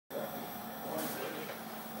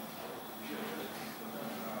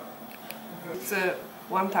it's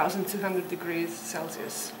 1,200 degrees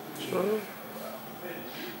Celsius.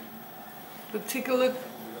 But take a look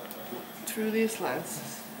through these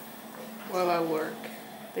lenses while I work.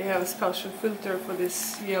 They have a special filter for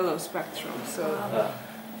this yellow spectrum,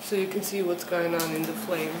 so you can see what's going on in the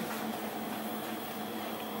flame.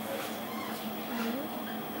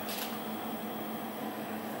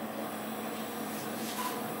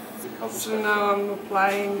 So now I'm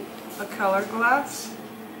applying a color glass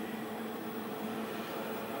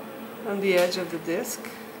on the edge of the disc.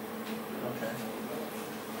 Okay.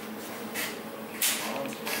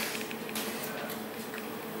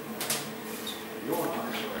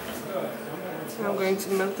 So I'm going to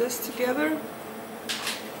melt this together.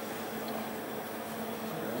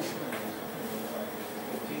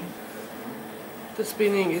 The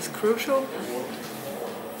spinning is crucial.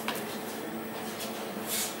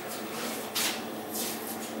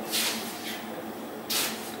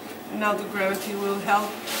 Now the gravity will help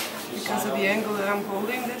because of the angle that I'm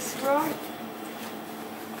holding this rod.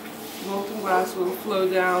 Molten glass will flow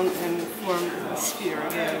down and form a sphere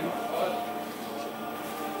again.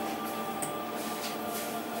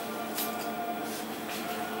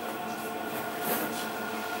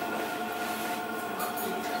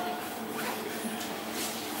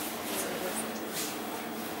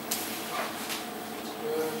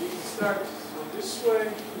 We can start this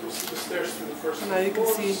way. You'll see the stairs to the first Now you can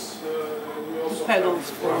see the pedals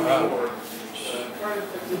forming.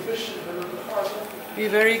 Be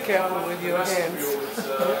very careful with your hands.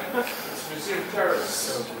 It's Museum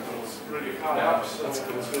Terrace. It's really hot up, so it's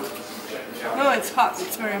good to check it out. No, it's hot.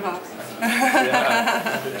 It's very hot.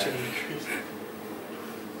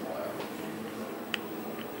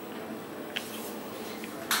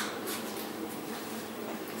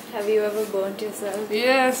 Have you ever burnt yourself?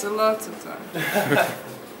 Yes, lots of times.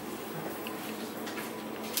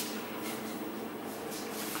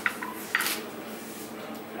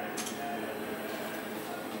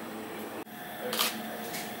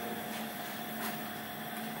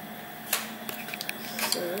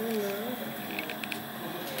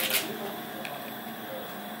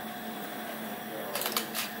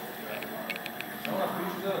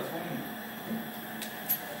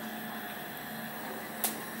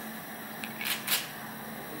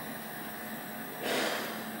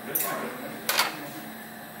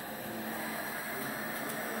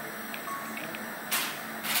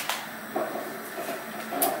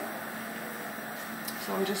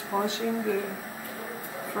 So I'm just polishing the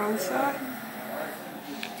front side.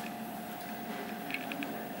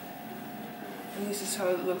 And this is how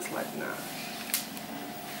it looks like now.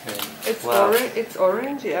 It's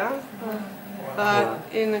orange, yeah. But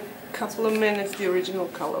in a couple of minutes the original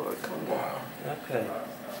color will come out. Okay.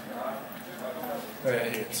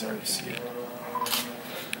 Right, it's hard to see it.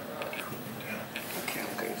 Okay,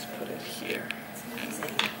 I'm going to put it here.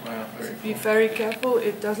 Wow, very Be very careful,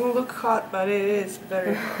 it doesn't look hot, but it is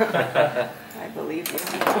very hot. I believe you.